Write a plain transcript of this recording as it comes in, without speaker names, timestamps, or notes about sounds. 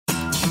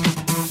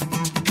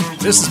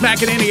This is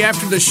Mac and Andy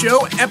After the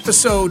Show,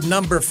 episode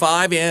number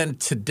 5. And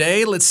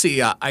today, let's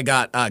see, I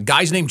got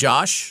guys named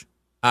Josh.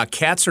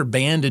 Cats are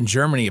banned in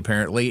Germany,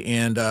 apparently,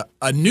 and a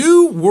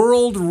new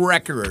world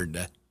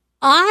record.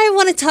 I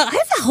want to talk. I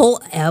have a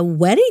whole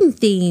wedding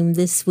theme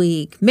this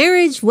week.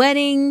 Marriage,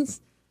 weddings,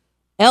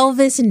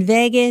 Elvis in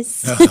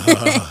Vegas.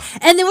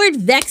 And the word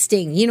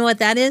vexting. You know what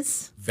that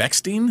is?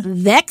 Vexting?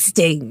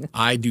 Vexting.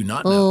 I do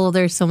not know. Oh,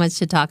 there's so much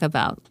to talk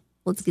about.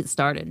 Let's get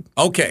started.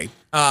 Okay.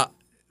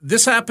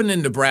 This happened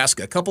in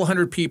Nebraska. A couple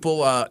hundred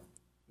people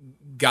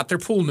got their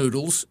pool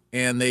noodles,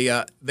 and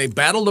they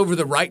battled over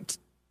the right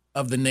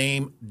of the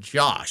name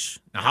Josh.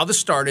 Now, how this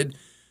started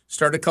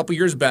a couple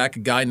years back. A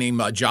guy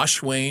named Josh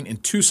Swain in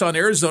Tucson,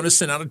 Arizona,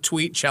 sent out a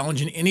tweet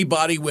challenging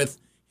anybody with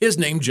his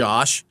name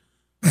Josh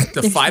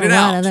to fight it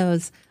out. A lot of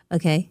those.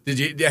 Okay.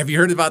 Have you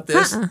heard about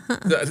this?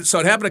 So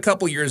it happened a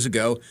couple years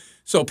ago.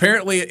 So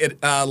apparently,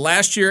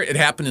 last year it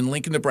happened in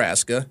Lincoln,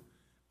 Nebraska.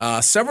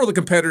 Several of the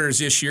competitors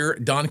this year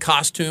donned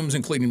costumes,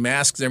 including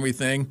masks and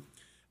everything.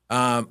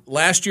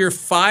 Last year,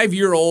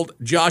 5-year-old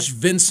Josh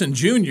Vincent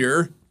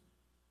Jr.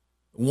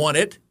 won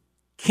it.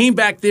 Came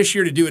back this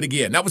year to do it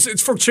again.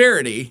 It's for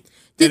charity.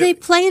 Did they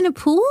play in a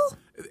pool?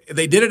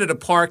 They did it at a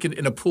park,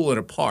 in a pool in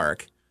a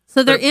park.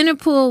 So they're in a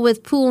pool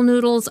with pool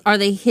noodles. Are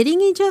they hitting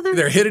each other?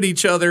 They're hitting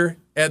each other,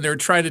 and they're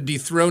trying to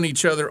dethrone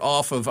each other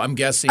off of, I'm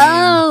guessing,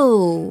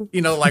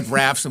 like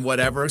rafts and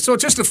whatever. So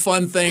it's just a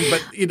fun thing.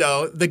 But,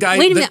 the guy...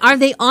 Wait a minute. Are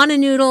they on a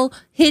noodle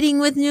hitting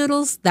with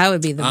noodles? That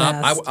would be the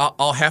best.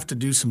 I'll have to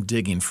do some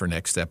digging for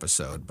next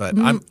episode. But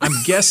I'm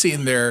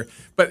guessing they're...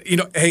 But,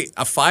 hey,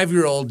 a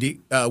 5-year-old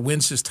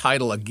wins his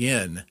title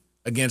again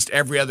against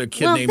every other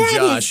kid named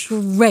Josh. That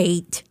is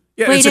great.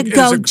 Yeah, way to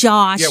go,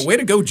 Josh. Yeah, way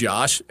to go,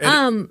 Josh.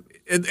 And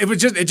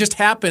It just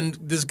happened.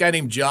 This guy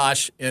named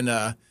Josh in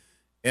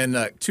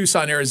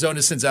Tucson,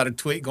 Arizona, sends out a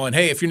tweet going,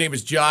 "Hey, if your name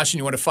is Josh and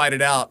you want to fight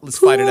it out, let's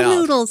fight it out." Pool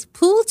noodles,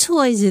 pool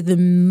toys are the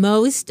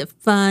most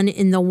fun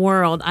in the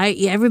world.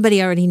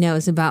 Everybody already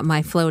knows about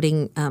my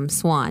floating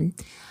swan,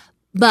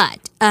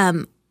 but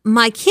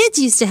my kids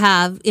used to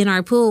have in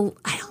our pool.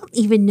 I don't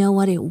even know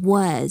what it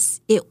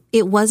was.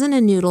 It wasn't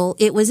a noodle.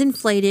 It was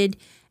inflated.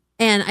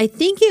 And I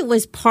think it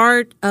was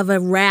part of a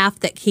raft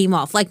that came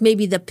off, like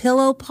maybe the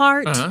pillow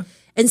part. Uh-huh.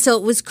 And so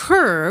it was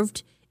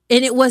curved,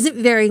 and it wasn't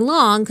very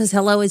long because,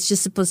 it's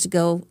just supposed to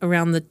go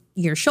around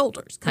your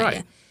shoulders, kind of.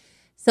 Right.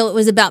 So it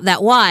was about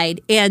that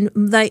wide. And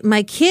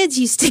my kids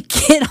used to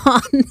get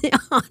on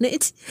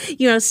it,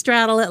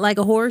 straddle it like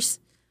a horse.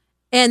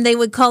 And they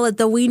would call it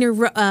the wiener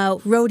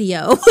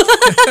rodeo. So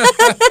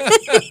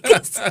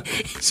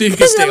you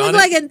could stay on it?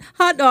 Like a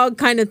hot dog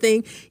kind of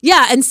thing.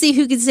 Yeah, and see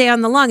who could stay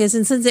on the longest.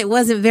 And since it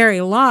wasn't very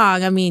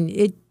long, I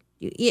mean,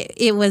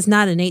 it was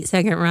not an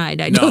 8-second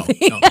ride, I don't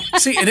think. No.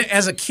 See, and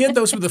as a kid,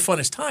 those were the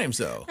funnest times,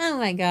 though. Oh,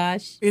 my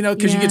gosh.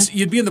 Because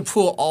you'd be in the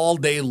pool all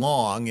day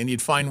long, and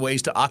you'd find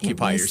ways to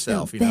occupy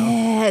yourself,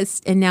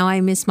 best. And now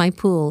I miss my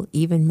pool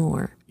even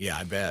more. Yeah,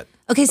 I bet.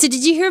 Okay, so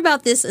did you hear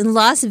about this? In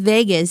Las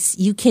Vegas,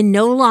 you can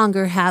no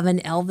longer have an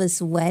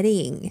Elvis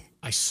wedding.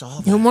 I saw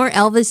that. No more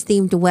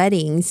Elvis-themed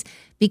weddings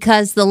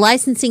because the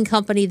licensing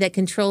company that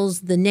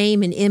controls the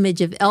name and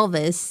image of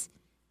Elvis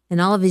and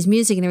all of his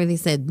music and everything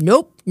said,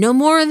 nope, no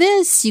more of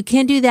this. You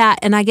can't do that.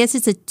 And I guess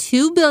it's a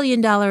 $2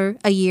 billion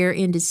a year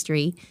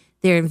industry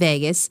there in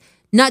Vegas.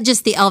 Not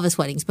just the Elvis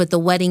weddings, but the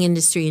wedding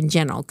industry in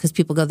general because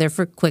people go there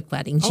for quick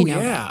weddings,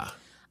 yeah.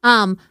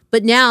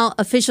 But now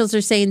officials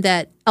are saying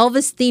that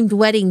Elvis-themed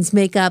weddings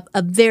make up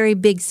a very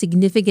big,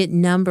 significant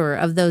number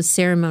of those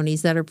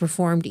ceremonies that are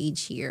performed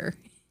each year.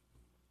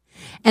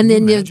 And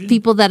then the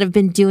people that have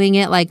been doing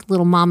it, like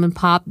little mom and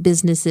pop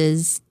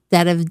businesses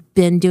that have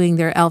been doing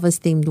their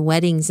Elvis-themed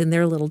weddings in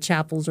their little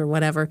chapels or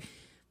whatever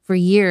for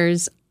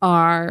years,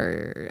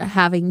 are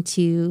having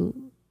to,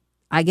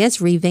 I guess,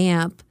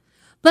 revamp.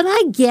 But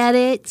I get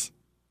it.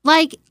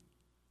 Like,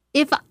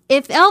 if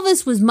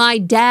Elvis was my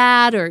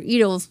dad or,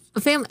 a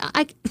family,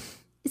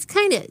 it's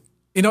kind of...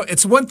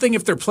 it's one thing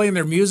if they're playing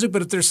their music,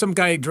 but if there's some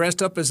guy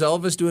dressed up as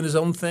Elvis doing his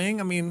own thing,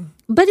 I mean...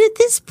 But at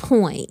this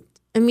point,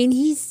 I mean,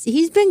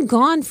 he's been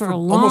gone for a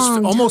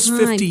long almost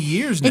time. 50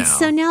 years now. And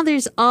so now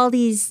there's all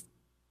these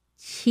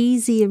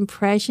cheesy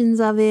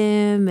impressions of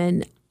him,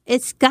 and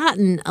it's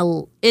gotten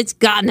out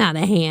of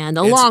hand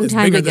a long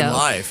time ago. It's bigger than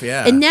life,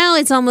 yeah. And now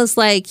it's almost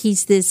like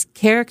he's this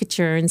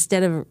caricature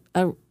instead of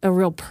a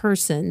real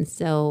person.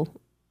 So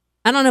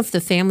I don't know if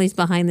the family's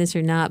behind this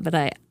or not, but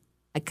I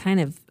kind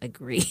of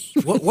agree.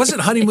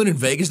 Wasn't Honeymoon in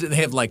Vegas? Didn't they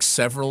have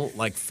several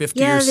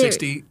 50 or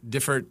 60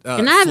 different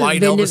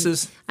flying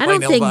Elvises? I don't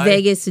think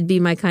Vegas would be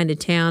my kind of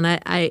town.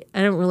 I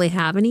don't really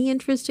have any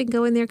interest in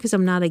going there because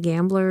I'm not a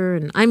gambler.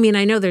 And I mean,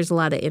 I know there's a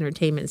lot of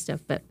entertainment stuff,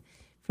 but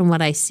from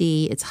what I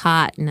see, it's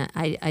hot, and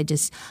I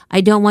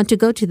don't want to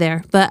go to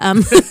there. But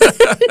but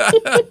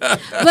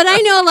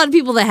I know a lot of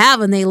people that have,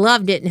 and they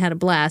loved it and had a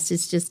blast.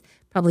 It's just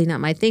probably not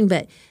my thing.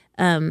 But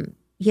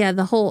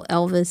the whole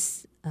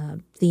Elvis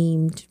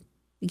themed.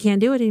 You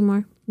can't do it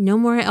anymore. No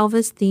more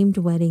Elvis-themed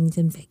weddings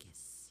in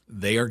Vegas.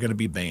 they are going to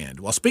be banned.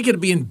 Well, speaking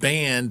of being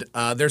banned,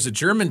 there's a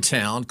German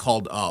town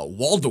called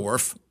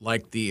Waldorf,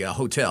 like the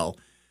hotel.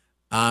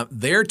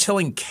 They're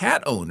telling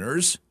cat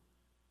owners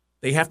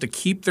they have to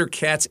keep their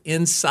cats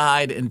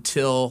inside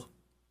until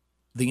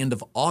the end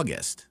of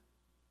August.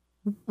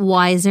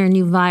 Why? Is there a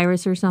new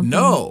virus or something?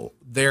 No,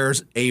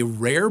 there's a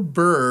rare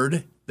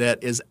bird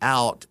that is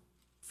out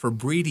for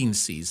breeding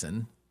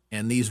season,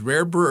 and these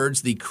rare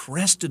birds, the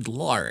crested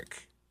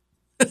lark.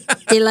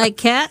 They like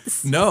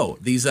cats? No,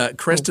 these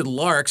crested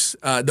larks.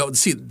 No,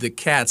 see, the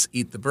cats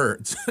eat the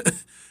birds.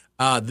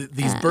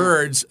 These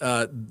birds,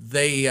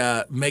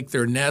 they make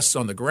their nests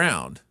on the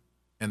ground,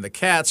 and the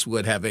cats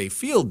would have a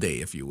field day,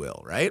 if you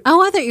will, right?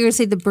 Oh, I thought you were going to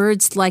say the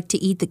birds like to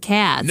eat the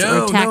cats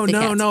or attack the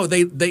cats. No.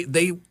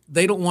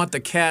 They don't want the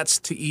cats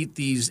to eat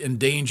these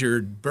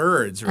endangered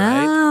birds,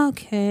 right? Oh,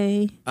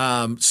 okay.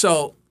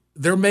 So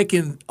they're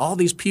making all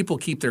these people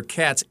keep their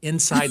cats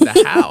inside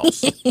the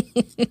house.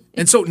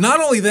 And so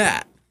not only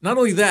that,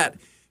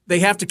 they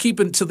have to keep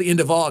it until the end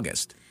of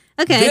August.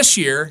 Okay. This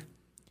year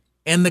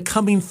and the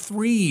coming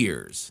 3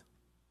 years.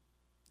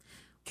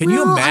 Can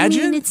you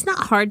imagine? I mean, it's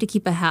not hard to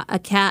keep a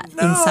cat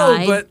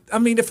inside. No, but I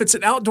mean, if it's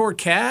an outdoor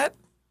cat.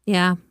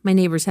 Yeah, my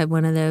neighbors had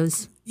one of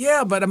those.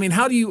 Yeah, but I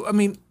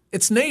mean,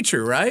 it's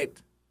nature, right?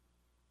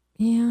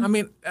 Yeah. I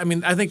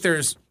mean, I think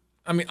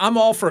I'm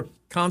all for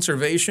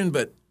conservation,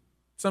 but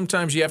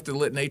sometimes you have to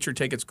let nature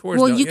take its course.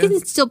 Well, you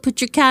can still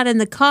put your cat in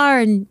the car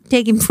and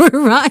take him for a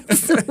ride.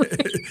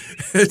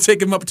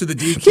 Take him up to the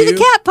DQ. To the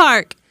cat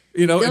park.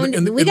 You know,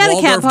 in we got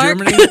Waldorf, a cat park.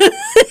 Germany.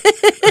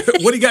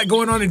 What do you got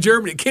going on in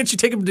Germany? Can't you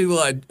take him to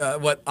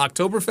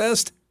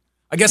Oktoberfest?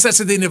 I guess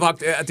that's at the end of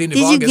August. Did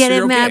you get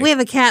it, Matt? We have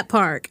a cat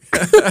park.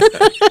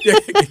 Yeah,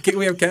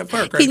 we have a cat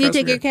park. Right. Can you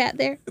take your cat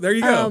there? There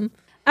you go.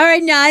 All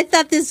right, now I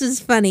thought this was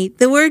funny.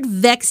 The word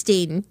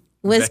vexing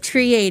was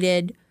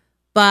created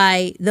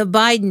by the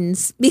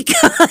Bidens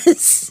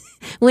because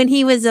when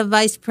he was a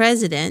vice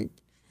president,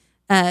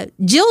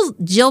 Jill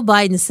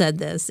Biden said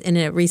this in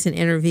a recent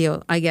interview.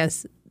 I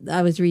guess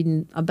I was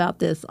reading about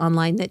this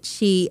online that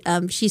she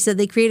said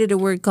they created a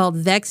word called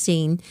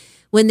vexing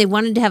when they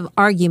wanted to have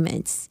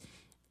arguments.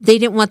 They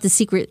didn't want the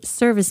Secret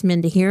Service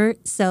men to hear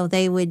it, so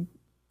they would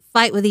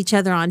fight with each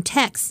other on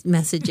text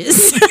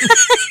messages.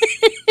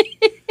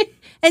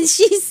 And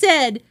she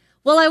said,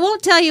 well, I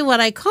won't tell you what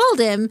I called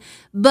him,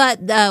 but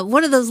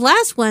one of those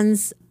last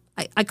ones,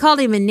 I called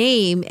him a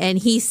name, and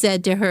he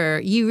said to her,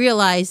 you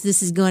realize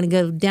this is going to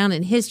go down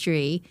in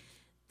history.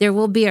 There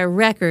will be a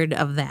record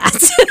of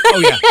that. Oh,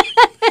 yeah.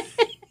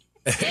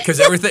 Because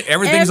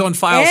everything's on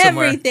file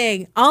somewhere.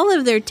 Everything. All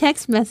of their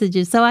text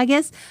messages. So I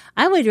guess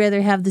I would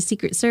rather have the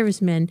Secret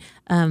Service men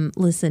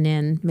listen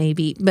in,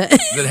 maybe. But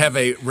than have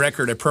a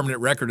permanent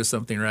record of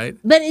something, right?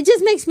 But it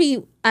just makes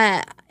me,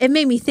 it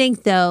made me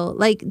think, though,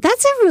 like,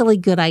 that's a really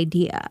good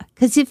idea.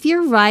 Because if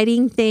you're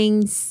writing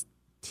things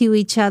to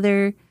each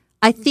other,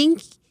 I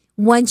think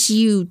once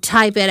you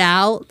type it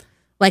out,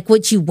 like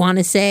what you want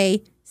to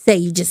say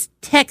you just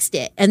text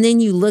it. And then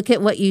you look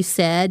at what you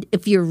said.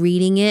 If you're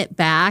reading it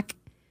back.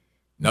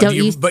 Now,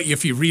 but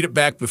if you read it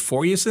back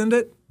before you send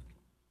it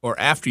or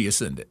after you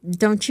send it?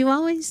 Don't you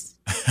always?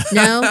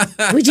 No?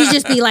 Would you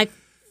just be like,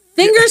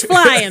 fingers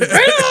flying?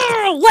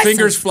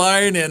 Fingers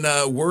flying and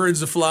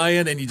words are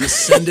flying, and you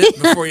just send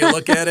it before you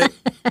look at it?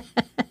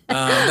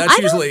 That's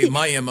usually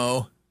my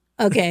MO.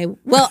 Okay.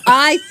 Well,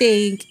 I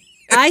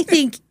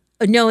think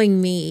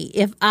knowing me,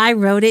 if I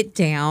wrote it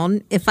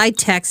down, if I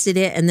texted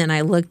it and then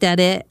I looked at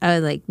it, I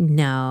was like,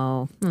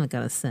 no, I'm not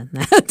going to send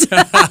that.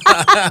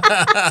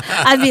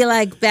 I'd be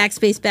like,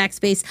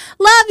 backspace,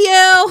 love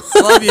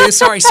you. Love you.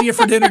 Sorry, see you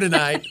for dinner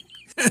tonight.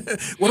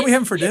 What are we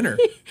having for dinner?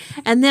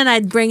 And then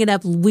I'd bring it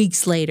up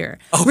weeks later.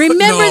 Oh,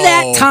 remember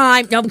that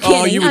time? No, I'm kidding.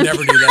 Oh, you would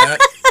never do that.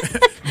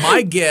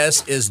 My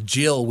guess is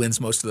Jill wins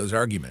most of those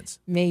arguments.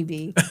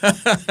 Maybe.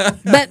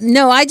 But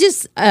no, I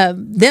just,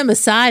 them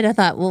aside, I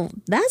thought, well,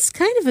 that's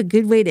kind of a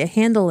good way to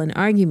handle an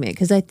argument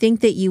because I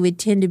think that you would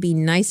tend to be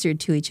nicer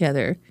to each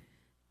other.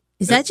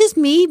 Is that just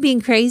me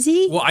being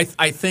crazy? Well,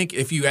 I think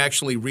if you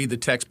actually read the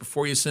text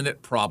before you send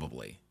it,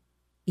 probably.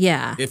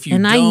 Yeah.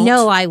 I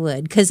know I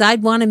would because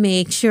I'd want to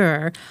make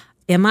sure,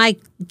 am I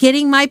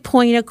getting my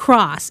point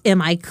across?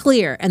 Am I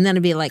clear? And then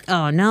I'd be like,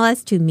 oh, no,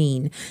 that's too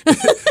mean.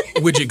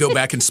 Would you go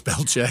back and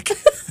spell check?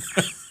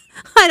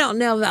 I don't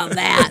know about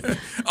that.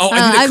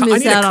 I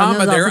need a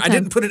comma there. I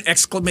didn't put an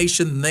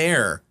exclamation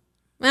there.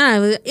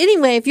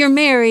 Anyway, if you're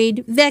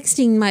married,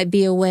 vexing might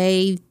be a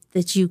way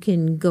that you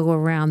can go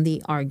around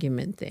the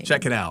argument thing.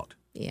 Check it out.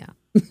 Yeah.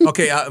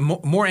 Okay,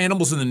 more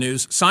animals in the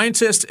news.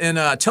 Scientists in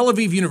Tel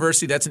Aviv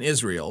University, that's in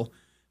Israel,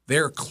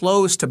 they're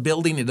close to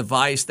building a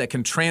device that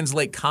can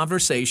translate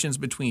conversations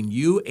between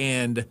you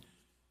and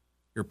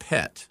your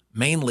pet,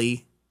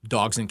 mainly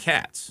dogs and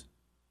cats.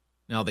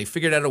 Now, they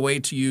figured out a way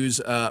to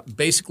use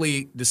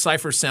basically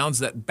decipher sounds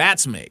that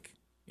bats make.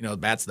 You know,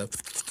 bats, I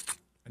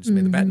just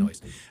made the bat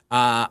noise.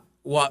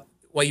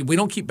 We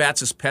don't keep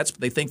bats as pets,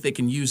 but they think they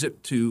can use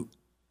it to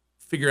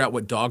figure out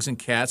what dogs and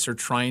cats are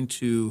trying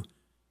to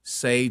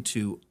say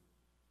to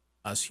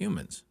us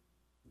humans.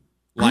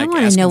 I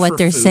want to know what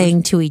they're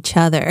saying to each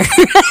other.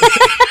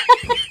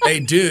 Hey,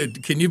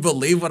 dude, can you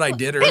believe what I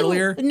did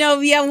earlier?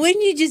 No, yeah,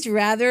 wouldn't you just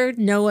rather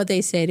know what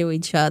they say to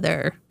each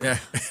other? Yeah.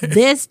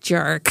 This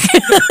jerk.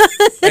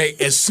 Hey,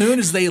 as soon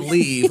as they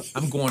leave,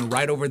 I'm going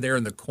right over there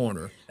in the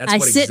corner. I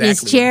sit in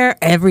his chair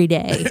every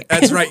day.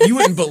 That's right. You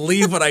wouldn't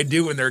believe what I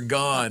do when they're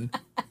gone.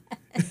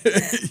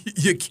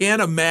 You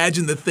can't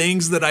imagine the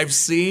things that I've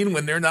seen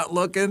when they're not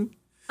looking.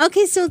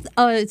 Okay, so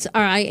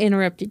I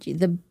interrupted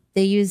you.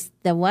 They use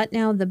the what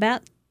now? The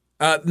bat?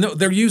 No,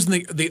 they're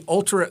using the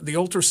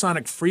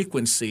ultrasonic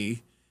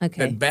frequency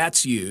that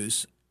bats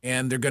use,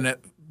 and they're going to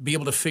be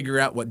able to figure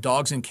out what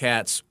dogs and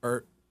cats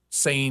are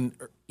saying,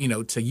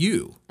 to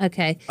you.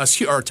 Okay. Or to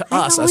us, us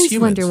humans. I always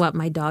wonder what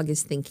my dog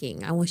is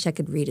thinking. I wish I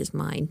could read his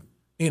mind.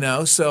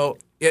 So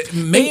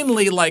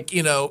mainly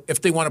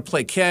if they want to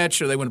play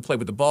catch or they want to play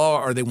with the ball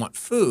or they want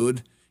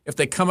food, if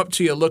they come up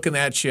to you looking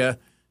at you,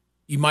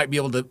 you might be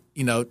able to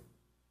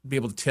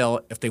tell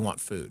if they want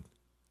food.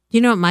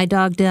 You know what my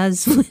dog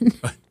does when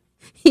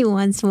he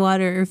wants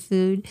water or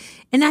food?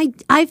 And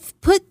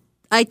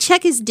I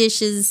check his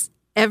dishes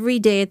every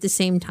day at the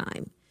same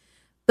time.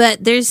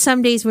 But there's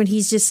some days when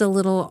he's just a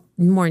little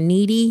more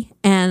needy,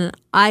 and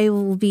I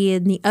will be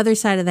in the other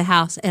side of the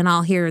house and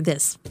I'll hear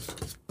this.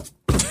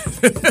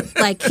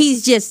 Like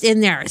he's just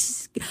in there.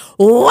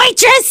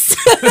 Waitress!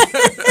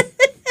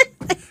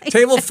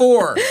 Table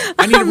 4.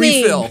 I need a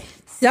refill.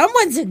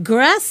 Someone's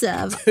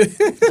aggressive.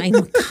 I'm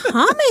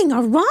coming.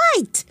 All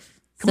right.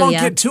 Come on,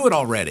 get to it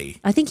already.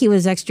 I think he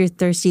was extra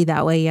thirsty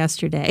that way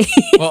yesterday.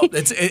 Well,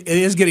 it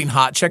is getting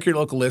hot. Check your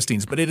local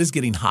listings, but it is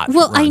getting hot.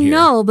 Well, I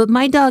know, but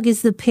my dog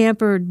is the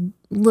pampered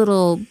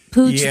little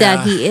pooch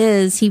that he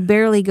is. He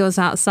barely goes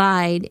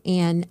outside,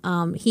 and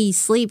he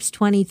sleeps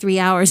 23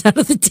 hours out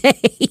of the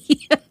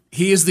day.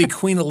 He is the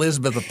Queen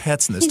Elizabeth of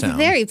pets in this town. He's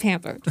very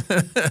pampered.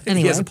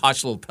 Anyway. He has a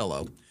posh little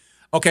pillow.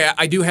 Okay,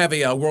 I do have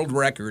a world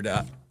record.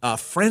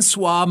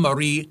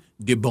 Francois-Marie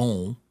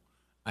Debon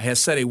has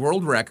set a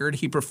world record.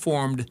 He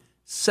performed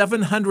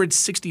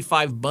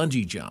 765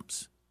 bungee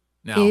jumps.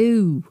 Now,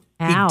 Ew,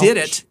 he did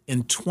it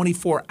in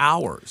 24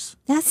 hours.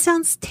 That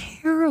sounds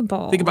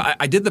terrible. Think about it.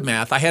 I did the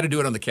math. I had to do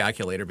it on the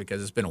calculator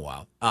because it's been a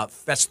while.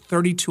 That's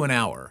 32 an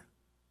hour.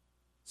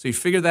 So you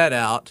figure that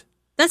out.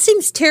 That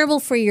seems terrible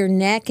for your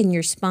neck and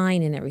your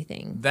spine and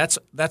everything. That's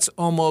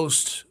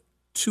almost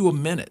 2 a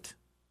minute.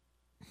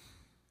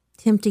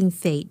 Tempting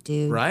fate,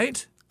 dude.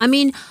 Right? I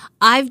mean,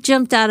 I've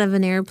jumped out of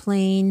an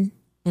airplane,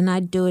 and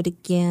I'd do it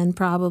again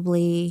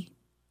probably.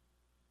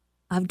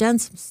 I've done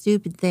some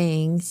stupid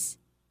things,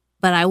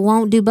 but I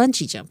won't do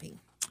bungee jumping.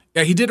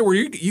 Yeah, he did it where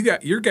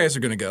your guys are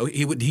going to go.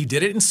 He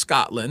did it in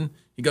Scotland.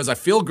 He goes, I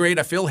feel great.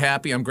 I feel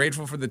happy. I'm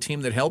grateful for the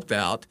team that helped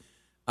out.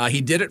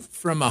 He did it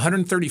from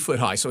 130 foot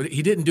high. So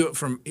he didn't do it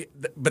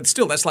but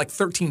still, that's like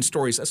 13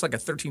 stories. That's like a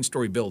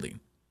 13-story building.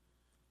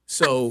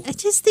 So I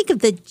just think of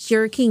the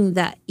jerking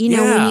that, when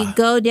you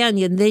go down,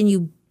 then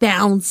you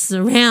bounce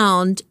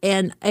around.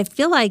 And I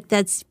feel like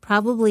that's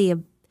probably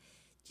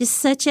just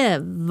such a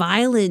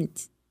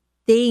violent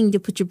thing to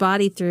put your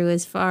body through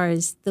as far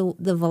as the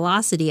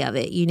velocity of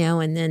it,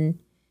 and then,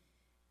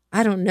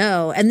 I don't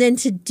know. And then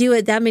to do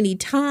it that many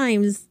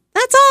times,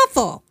 that's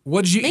awful.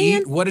 What did you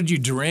eat? What did you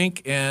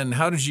drink? And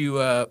how did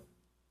you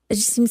it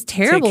just seems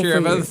terrible. Take care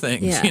of other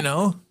things,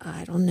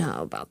 I don't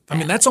know about that. I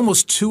mean, that's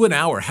almost 2 an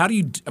hour. How do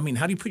you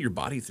put your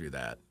body through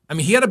that? I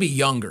mean, he had to be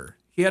younger.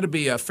 He had to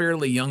be a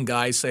fairly young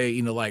guy,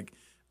 say, like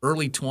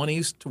early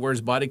 20s, to where his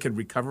body could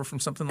recover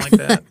from something like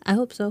that. I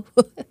hope so.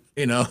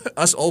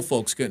 Us old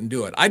folks couldn't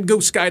do it. I'd go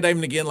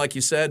skydiving again, like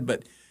you said,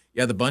 but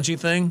yeah, the bungee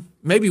thing,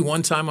 maybe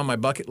one time on my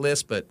bucket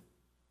list, but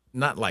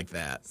not like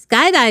that.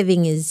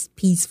 Skydiving is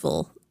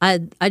peaceful.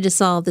 I just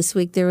saw this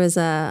week there was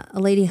a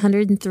lady,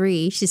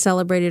 103. She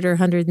celebrated her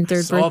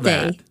 103rd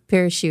birthday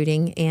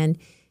parachuting, and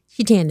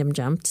she tandem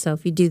jumped. So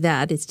if you do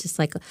that, it's just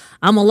like,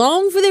 I'm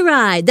along for the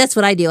ride. That's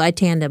what I do. I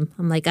tandem.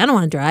 I'm like, I don't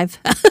want to drive.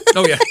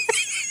 Oh, yeah.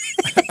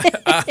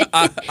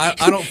 I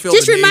don't feel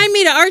just remind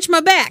me to arch my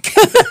back.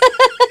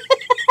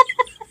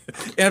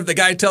 And if the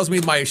guy tells me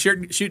my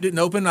chute didn't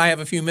open, I have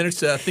a few minutes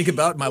to think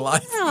about my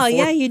life. Oh,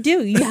 yeah, you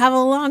do. You have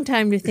a long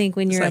time to think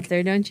when you're up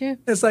there, don't you?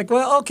 It's like,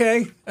 well,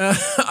 okay.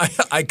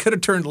 I could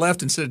have turned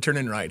left instead of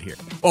turning right here.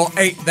 Well,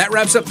 hey, that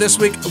wraps up this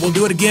week. We'll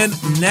do it again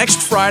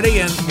next Friday,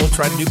 and we'll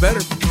try to do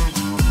better.